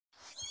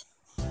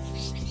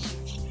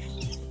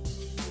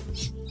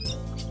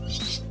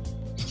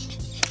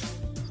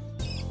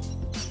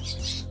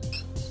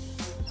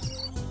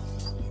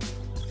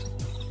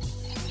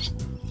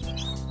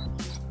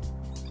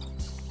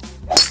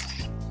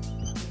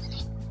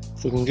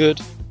It's looking good.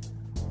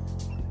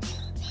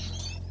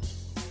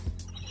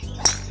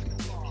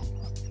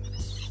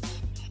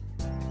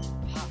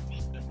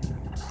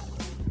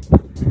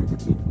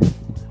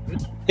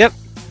 Yep.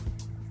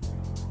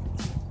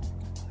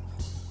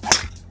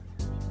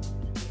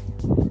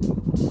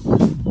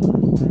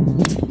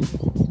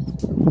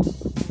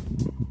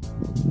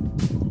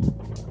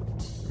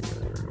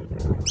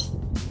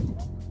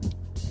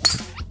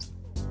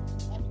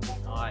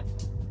 Nice.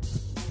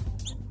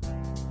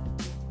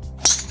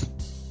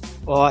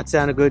 Oh, it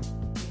sounded good.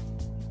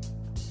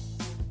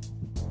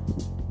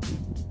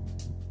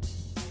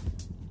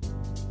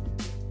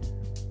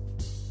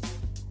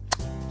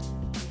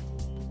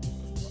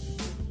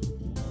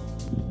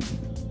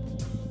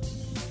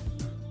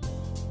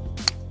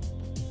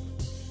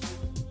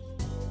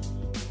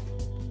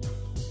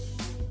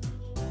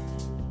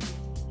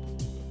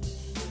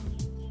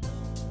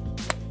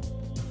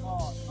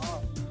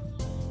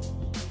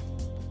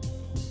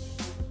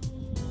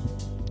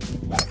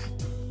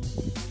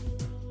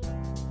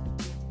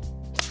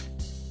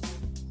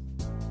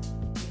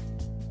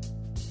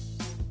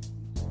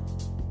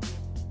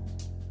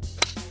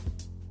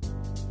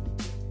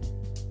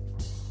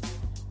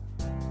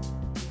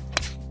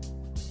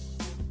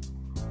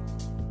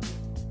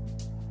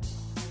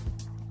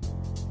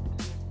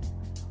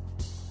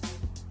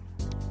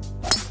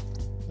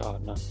 Oh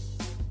no.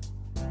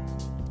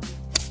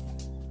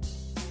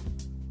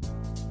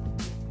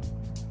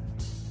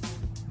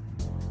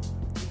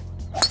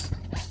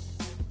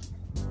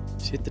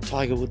 Just hit the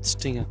Tiger Woods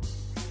stinger.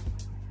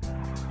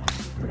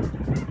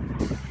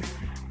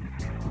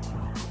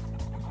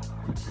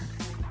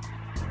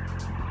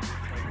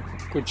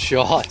 Good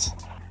shot.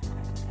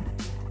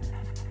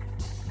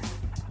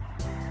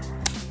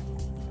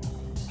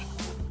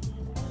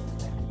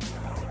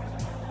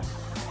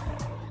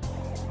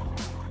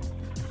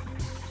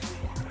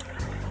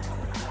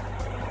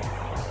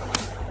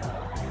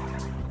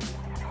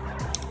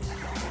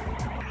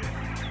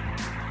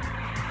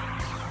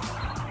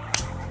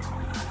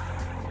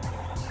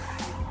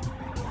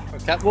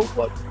 Okay,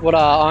 what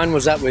iron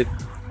was that with?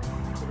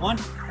 One.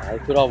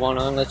 Good old one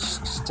iron. Let's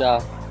just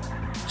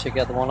check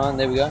out the one iron.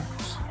 There we go.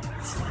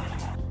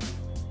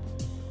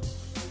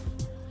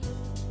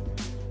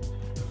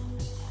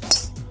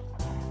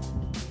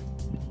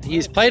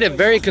 He's played it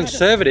very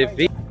conservative.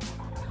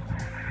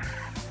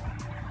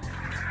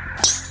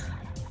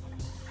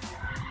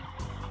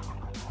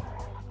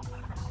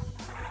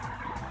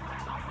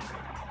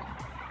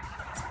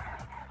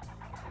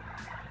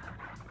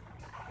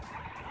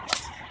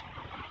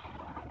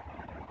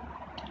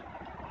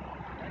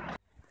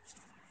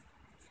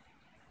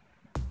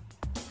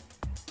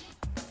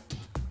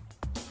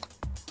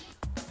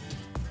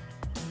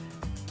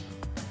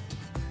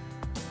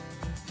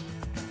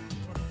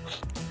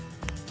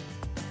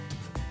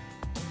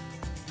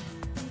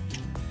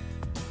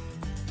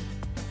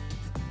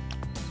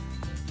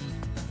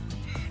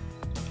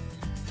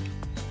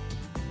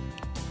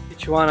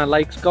 Tirhatuan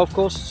Lakes Golf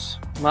Course.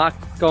 Mark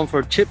going for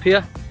a chip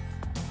here.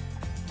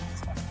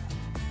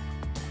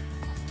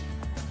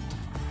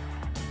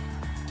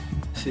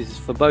 This is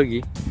for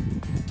bogey.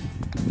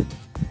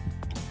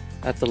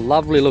 That's a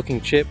lovely looking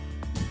chip.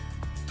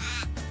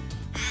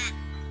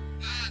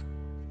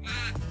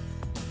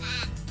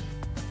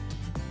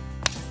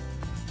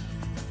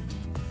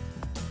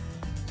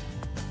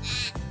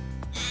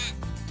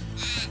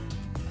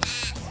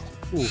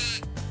 Ooh.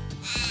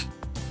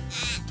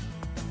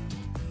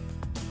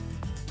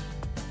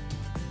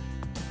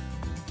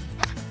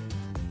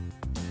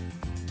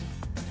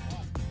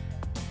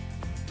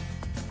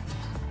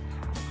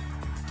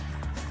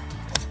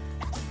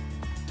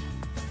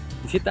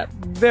 He's hit that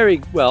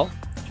very well.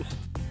 Just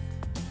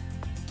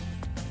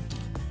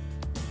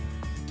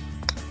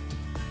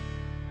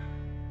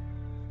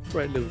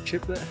great little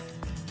chip there.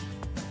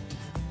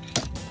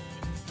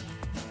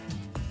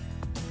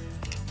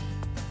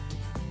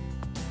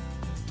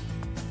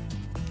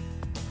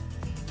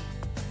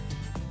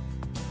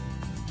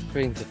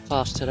 Greens are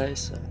fast today,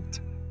 so the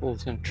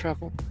ball's going to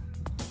travel.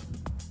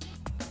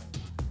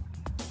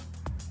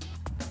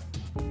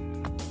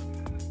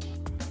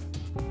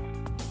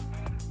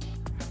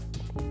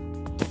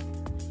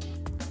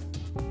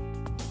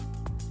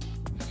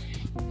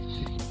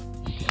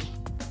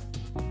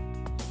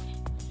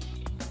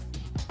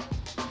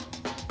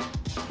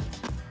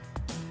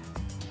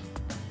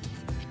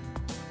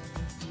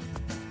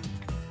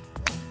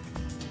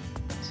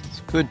 It's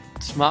good,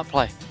 smart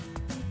play.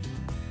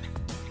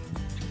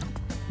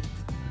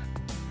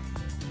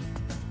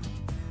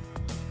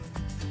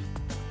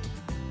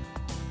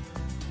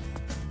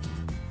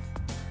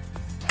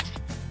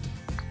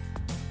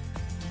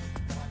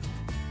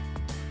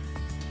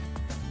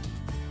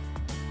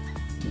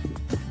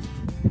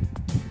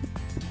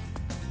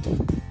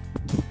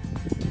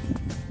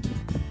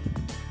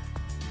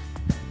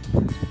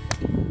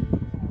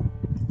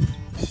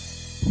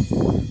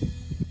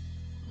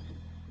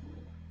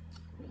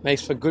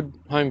 Makes for good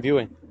home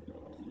viewing.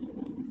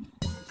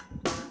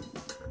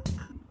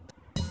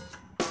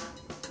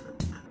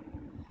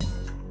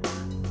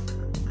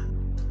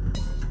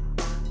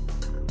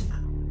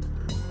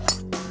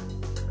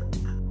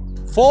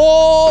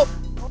 4.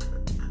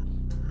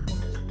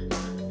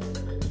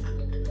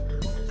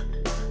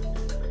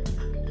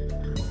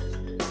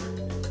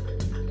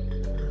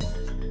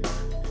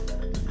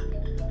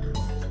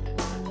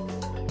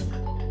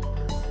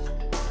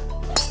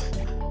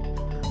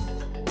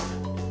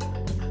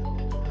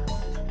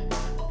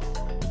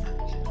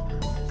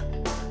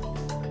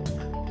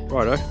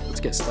 Righto, let's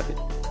get stuck in.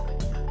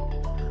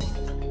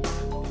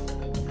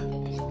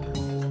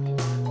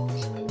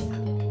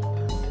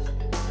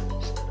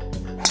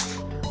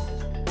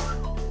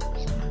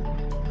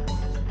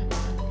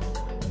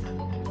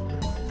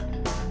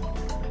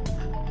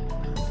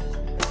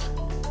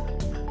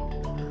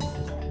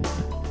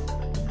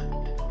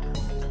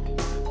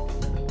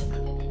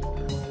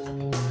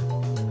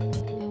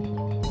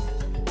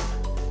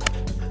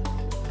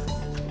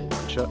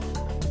 Shot.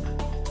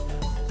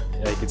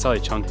 Yeah, you can tell he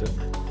chunked it.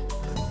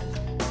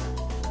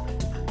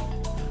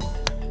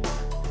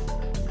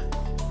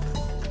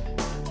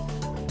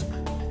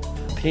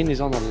 Pin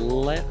is on the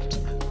left.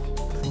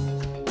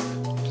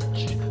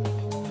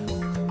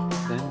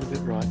 Then a bit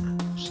right.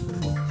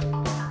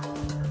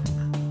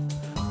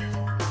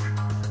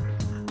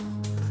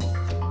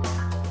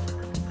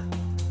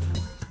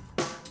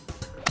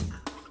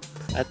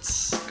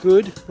 That's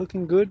good,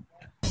 looking good.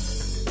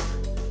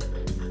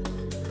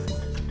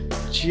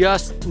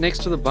 Just next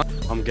to the bump.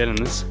 I'm getting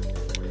this.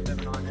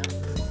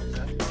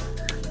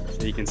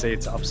 So you can see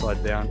it's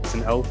upside down. It's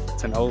an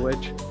L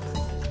wedge.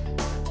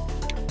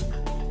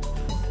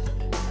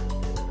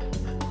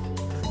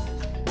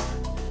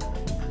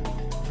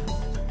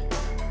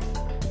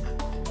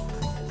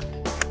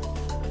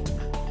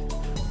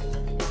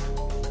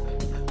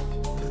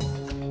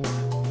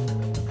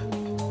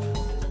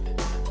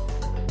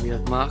 We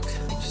have Mark,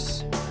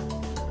 just a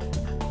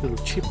little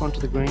chip onto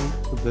the green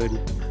for birdie.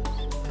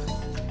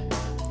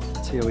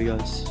 Let's see how he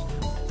goes.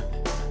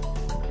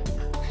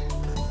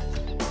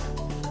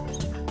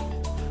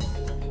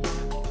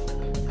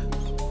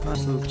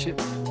 Nice little chip.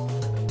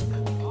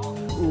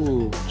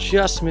 Ooh,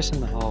 just missing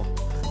the hole.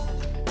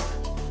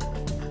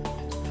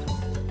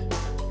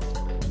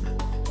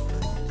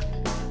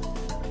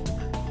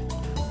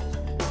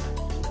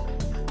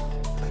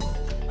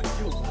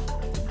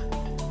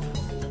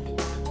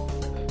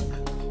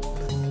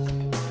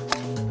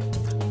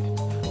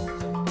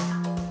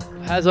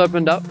 Has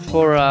opened up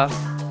for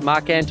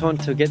Mark Anton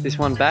to get this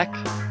one back.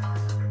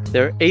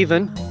 They're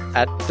even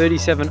at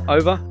 37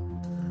 over,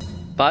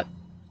 but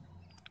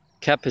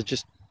Cap has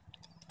just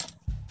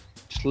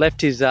left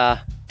his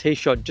tee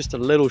shot just a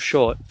little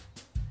short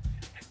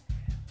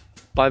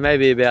by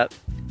maybe about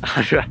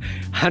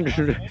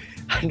 100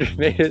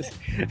 meters.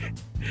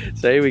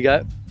 So here we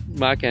go,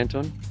 Mark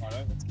Anton.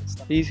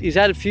 He's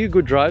had a few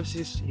good drives.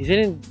 He's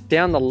hitting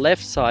down the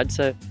left side,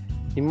 so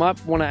you might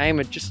want to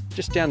aim it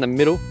just down the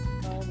middle.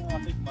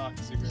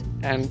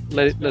 And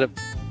let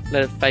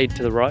it fade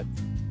to the right.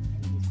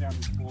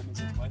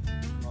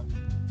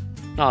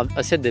 No,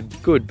 I said they're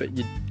good, but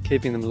you're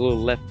keeping them a little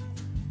left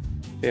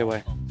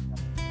fairway.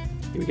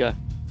 Here we go.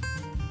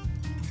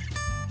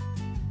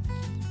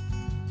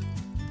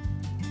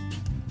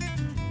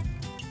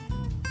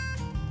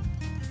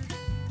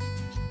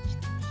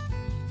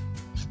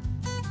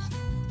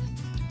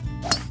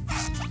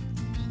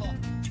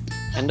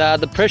 And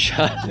the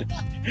pressure,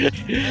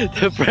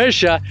 the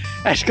pressure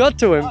has got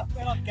to him.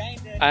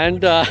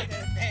 And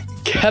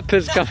Cap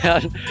has come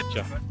out.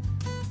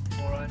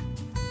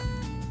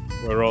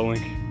 We're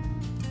rolling.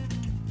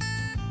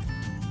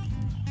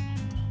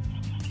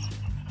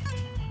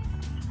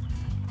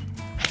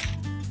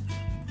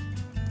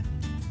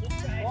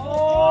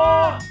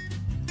 Oh!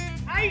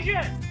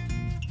 Asian!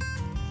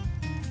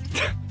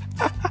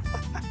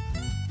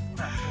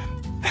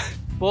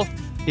 Well,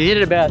 he hit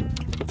it about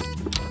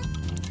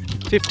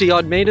 50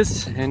 odd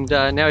meters, and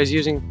now he's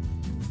using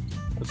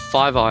a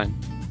 5-iron.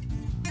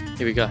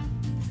 Here we go.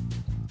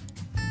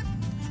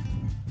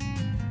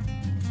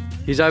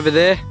 He's over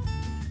there.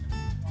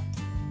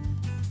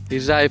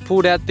 He's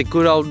pulled out the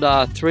good old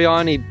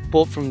 3-iron he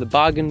bought from the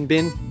bargain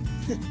bin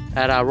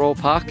at Royal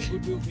Park. Here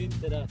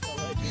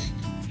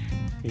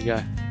you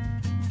go.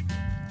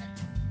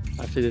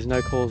 Hopefully there's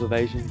no calls of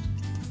Asian.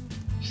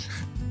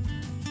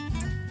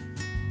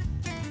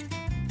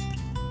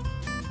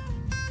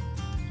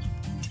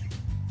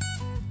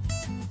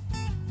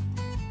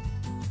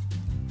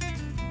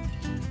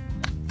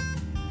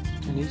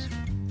 And he's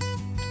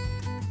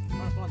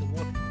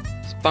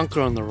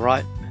bunker on the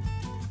right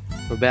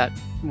for about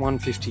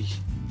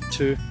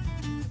 152.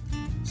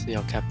 See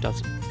how Cap does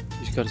it.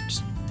 He's got to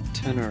just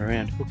turn her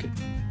around, hook it.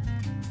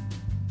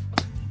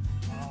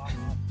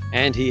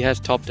 And he has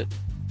topped it.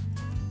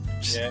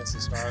 Yeah,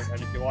 subscribe.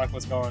 And if you like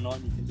what's going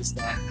on, you can just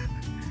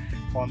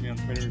find me on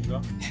Twitter as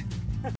well.